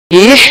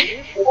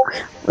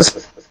Let's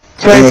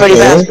try for the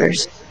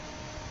masters.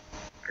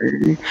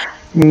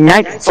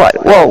 Night fight.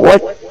 Whoa,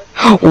 what?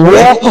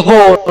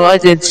 Whoa, I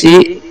didn't see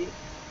it.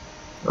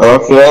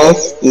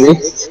 Okay,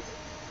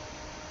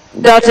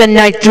 That's a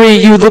night 3,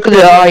 you look at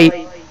the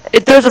eye.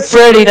 If there's a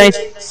Freddy night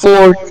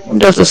 4,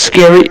 that's a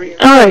scary.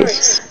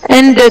 Alright,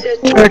 and the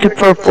turtle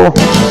purple.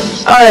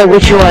 Alright,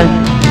 which one?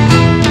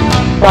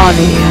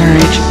 Bonnie,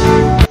 alright.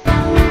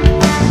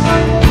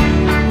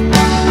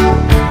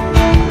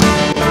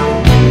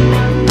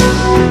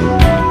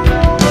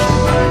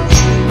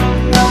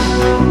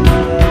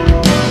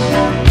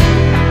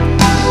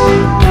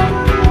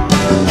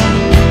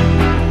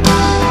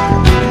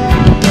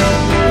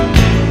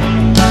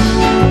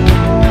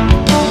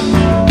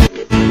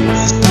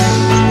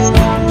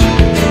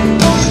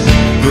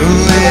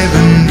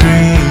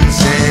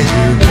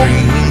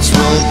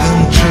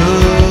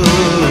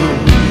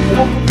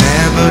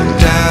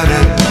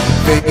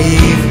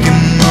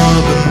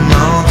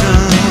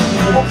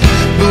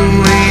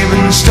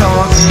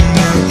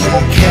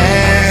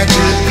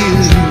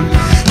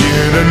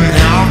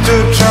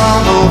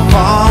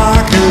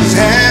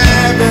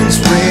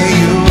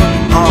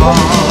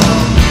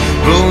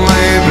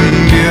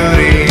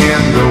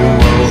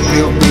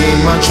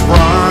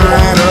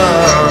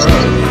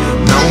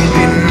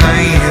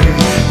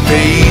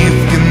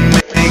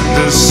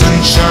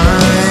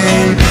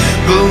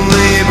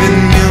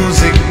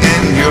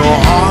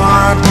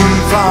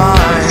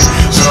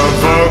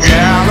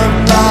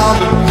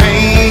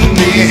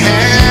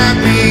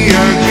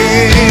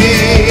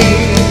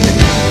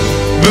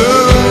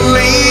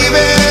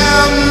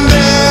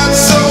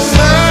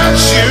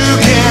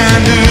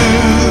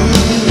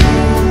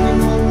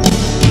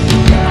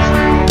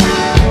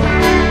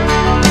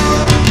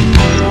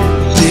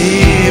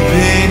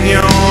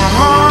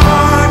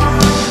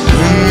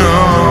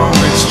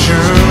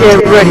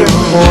 Get ready,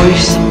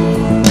 boys.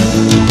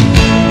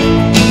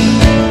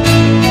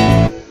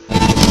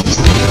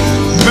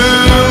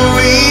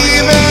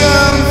 Believe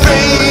in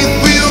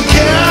faith will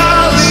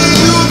carry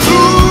you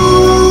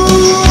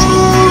through.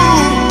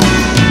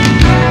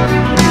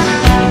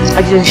 I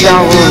just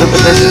downloaded the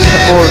business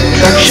support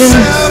section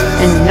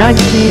in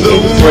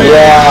 1983.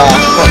 Yeah,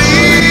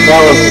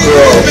 that was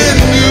cool.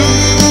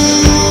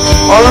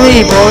 Follow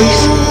me,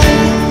 boys.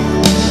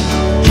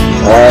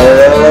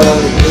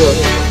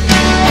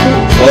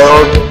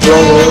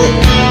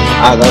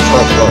 That's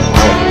not cool.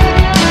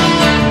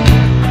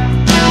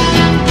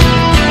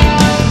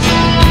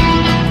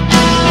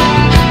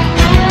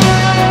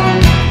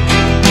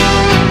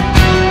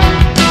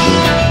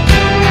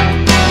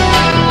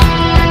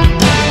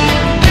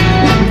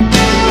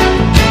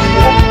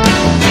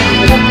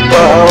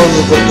 Well, I was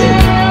just thinking,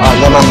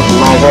 then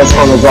my voice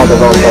on the job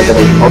is all like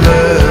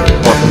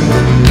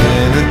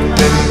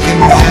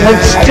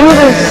Let's do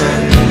this.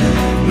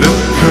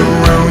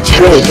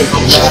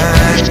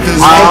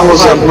 I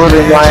almost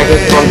uploaded my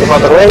from the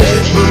other way.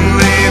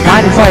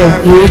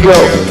 95, here we go.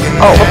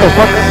 Oh, what the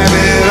fuck?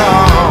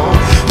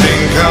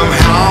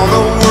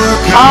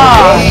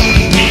 Ah!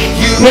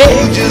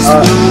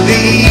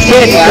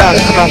 It got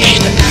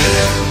crushed.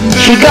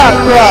 She got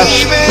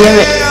crushed.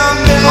 Damn it.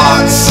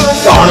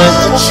 Darn it.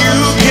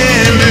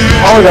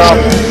 Hold up.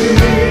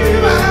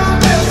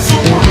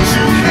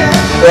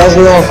 There's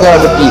no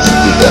further piece to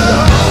be done.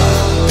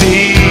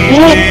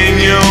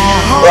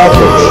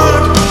 Raptor.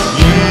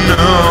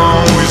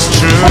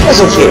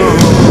 That's okay.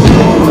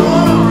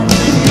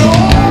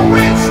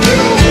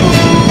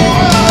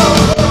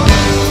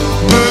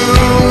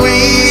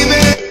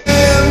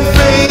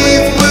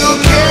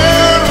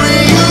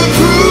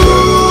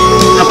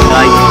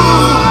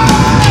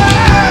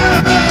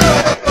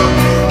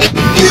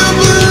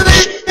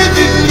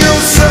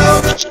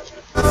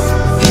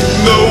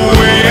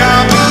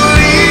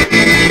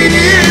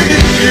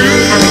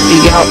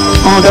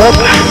 Hold up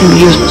and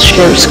use the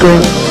share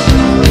screen.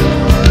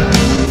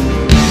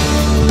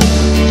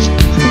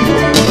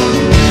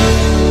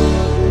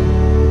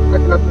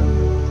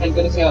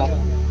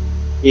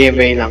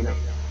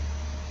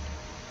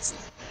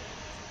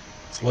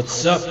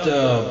 What's up,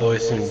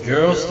 boys and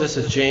girls? This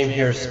is James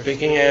here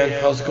speaking, and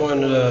how's it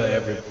going,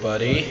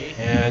 everybody?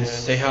 And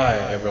say hi,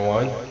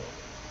 everyone.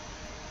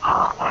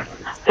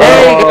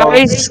 Hey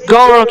guys,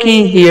 Go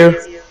Rocky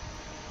here.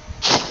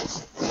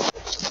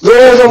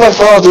 There's all my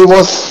fault. It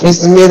was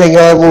Mr. Meeting.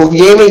 We're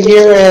gaming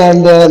here,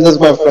 and there's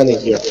my friend in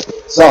here.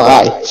 So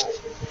hi.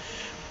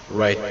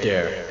 Right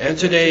there. And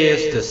today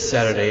is the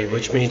Saturday,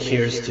 which means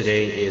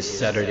today is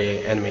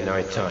Saturday Anime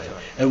Night Time.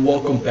 And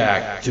welcome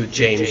back to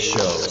James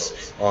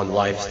Shows on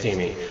live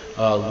streaming.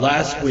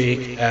 Last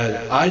week, and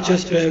I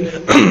just been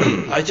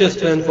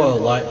for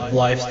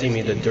live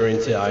streaming during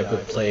the I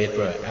could play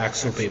for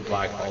Axel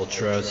Black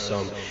Ultra.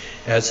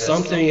 As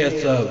something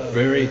that's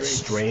very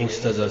strange,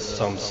 there's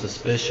some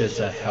suspicious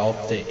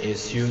health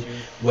issue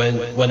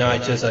when I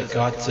just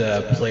got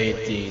to play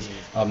the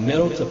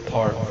middle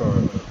part for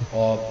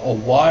a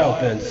while,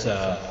 been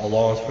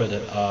along for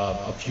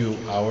a few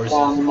hours,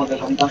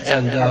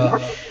 and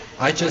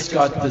I just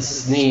got the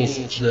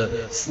sneezing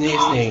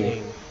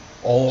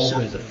all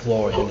over the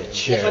floor in the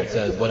chair.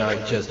 That when I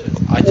just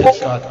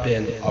got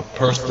been a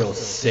personal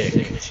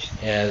sick,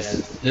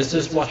 as this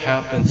is what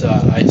happens.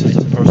 I just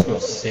a personal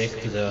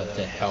sick to the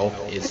health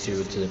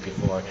issue to the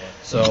before.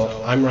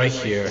 So I'm right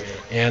here,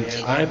 and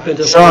I've been.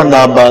 Sure,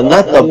 but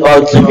not the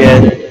bugs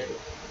again.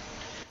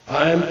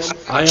 I am a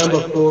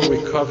full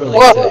recovery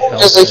to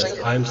health.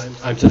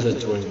 I'm just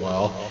doing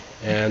well,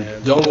 and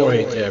don't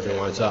worry to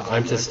everyone. So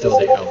I'm just still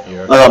the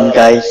healthier.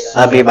 Guys,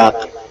 I'll be back.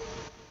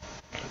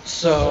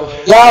 So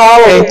Yeah,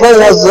 I was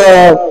playing as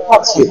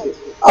Foxy.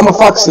 I'm a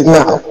Foxy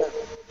now.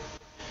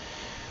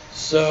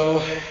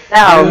 so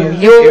Now,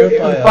 here you're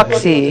by,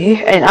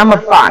 Foxy, and I'm a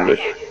Bonnie.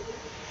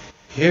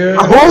 Here,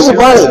 Who's the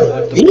bunny?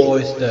 with the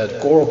boys, the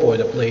Goro boy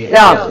that played.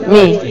 Yeah,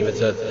 me.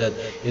 It's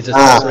a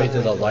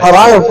separated a light But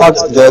I am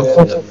Foxy, in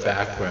though. the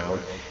background,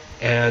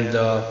 and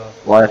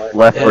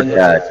Left for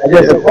Dead. I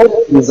guess the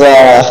Foxy is,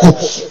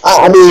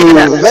 I mean,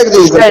 Vector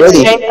is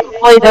ready. I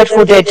play Dead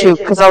for Dead too,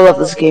 because I love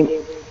this game.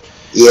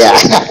 Yeah,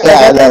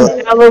 I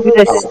know. I love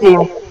this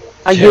Steam.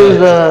 I use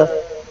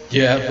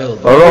yeah,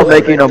 We're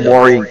making a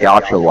Mori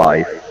gacha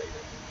life.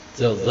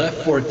 the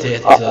Left 4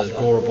 Dead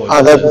Goro boy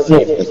that's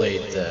that it.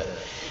 played the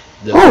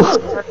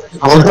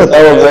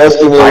I was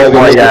asking you I whether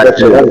play you that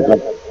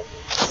too.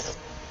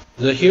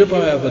 The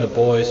hereby with the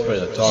boys for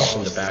the talk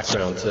in the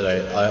background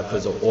today. I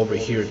was over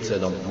here to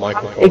the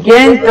microphone.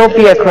 Again, don't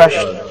be a crush.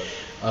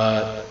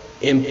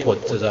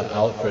 Input to the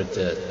output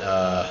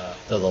to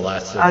the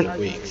last 3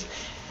 weeks.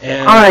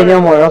 And Alright,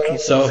 no more, okay.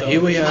 so here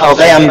we have.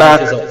 Okay, I'm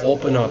back. Just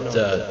open up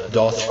the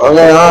DOS.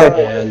 Okay, alright.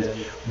 And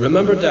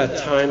remember that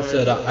time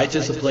that I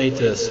just played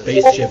the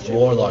Spaceship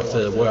Warlock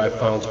where I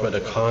found for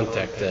the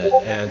contact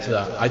and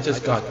I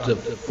just got the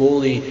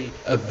fully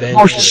avenged.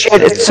 Oh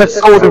shit, it's a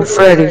Golden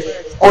Freddy.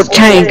 Or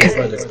Tank.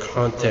 For the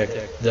contact,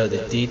 the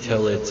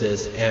detail it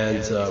is,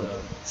 and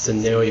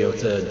scenario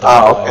to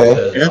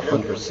okay.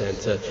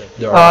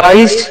 100%.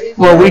 Guys,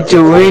 what we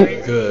doing?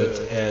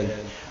 Good and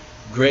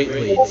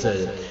greatly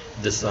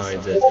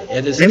designed.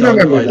 It is done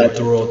by the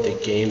Duro, the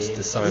game's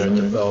designer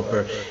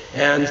developer,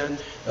 and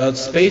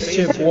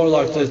Spaceship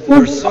Warlock.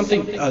 There's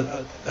something.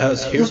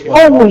 Here's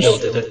what I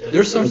noted.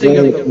 There's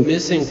something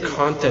missing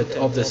content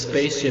of the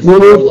Spaceship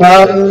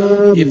Warlock.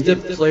 If the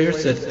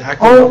players that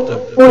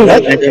activate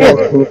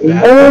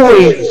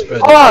Holy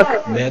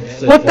fuck!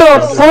 What the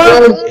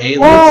fuck?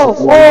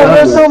 Whoa,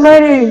 there's so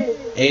many!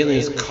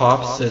 aliens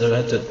cops that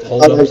have to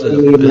hold up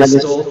the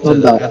pistol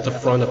at the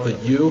front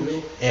of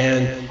you,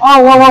 and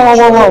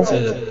Whoa.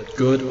 to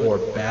good or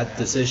bad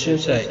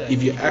decisions.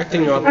 If you're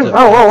acting up the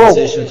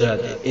decisions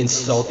that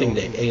insulting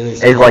the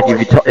aliens, It's like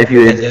if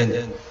you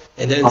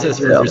and then it says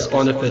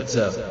respond if it's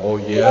oh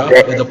yeah,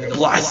 and they'll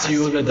blast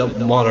you with the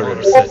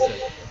monitors,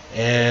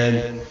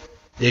 and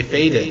they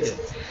faded.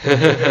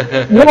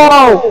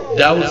 Whoa!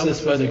 That was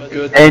just very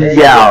good. and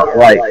yeah,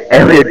 like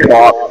alien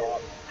cop.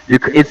 You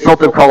insult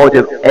the college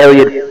of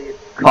alien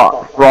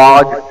cop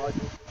frog.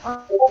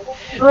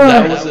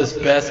 That was as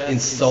best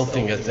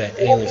insulting as the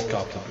aliens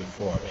copped it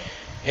before.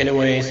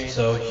 Anyways,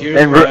 so here's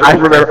And I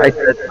remember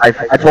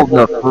I told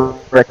them to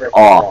frick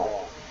off.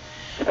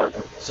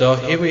 so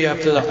here we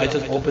have to. I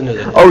just opened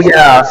the Oh,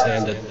 yeah.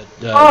 and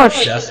the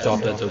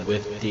desktop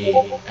with the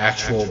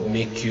actual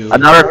MICU.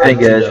 Another thing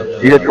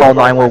is, you can call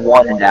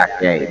 911 in that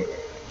game.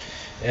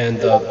 And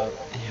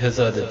his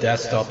the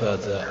desktop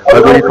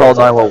But when you call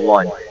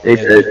 911, they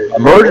said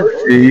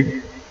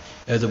emergency.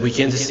 as we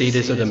can see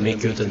this is the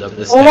MICU and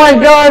the Oh my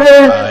god!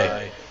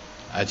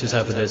 I just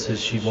have this.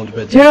 She won't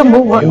be.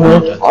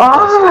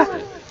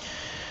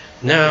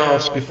 Now,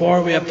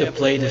 before we have to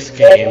play this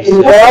game, make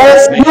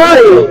sure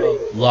to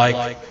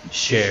like,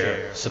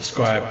 share,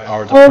 subscribe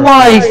our Oh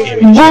my,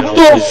 gaming what channel.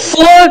 the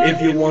fuck? If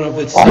you want to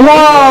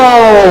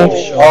Wow!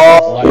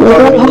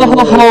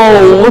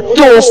 Oh, what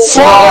the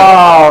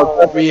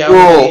fuck?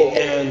 Reality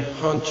and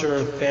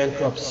Hunter fan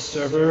club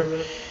server,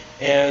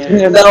 and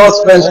Yeah, that was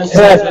also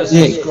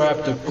fantastic.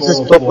 subscribe to This is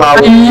Goro so Boy.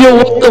 powerful. Yo,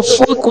 what the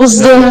fuck was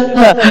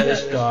that?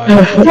 This guy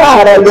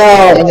God, I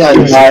know. Hang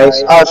on,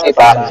 guys. I'll be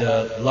back.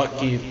 and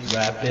Lucky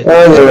Rapid.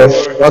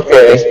 Anyway,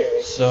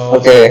 okay. So,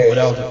 Okay.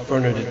 without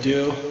further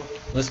ado,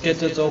 let's get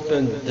this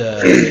open,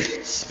 the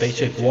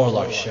Spaceship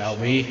Warlock, shall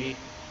we?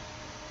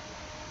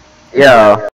 Yeah.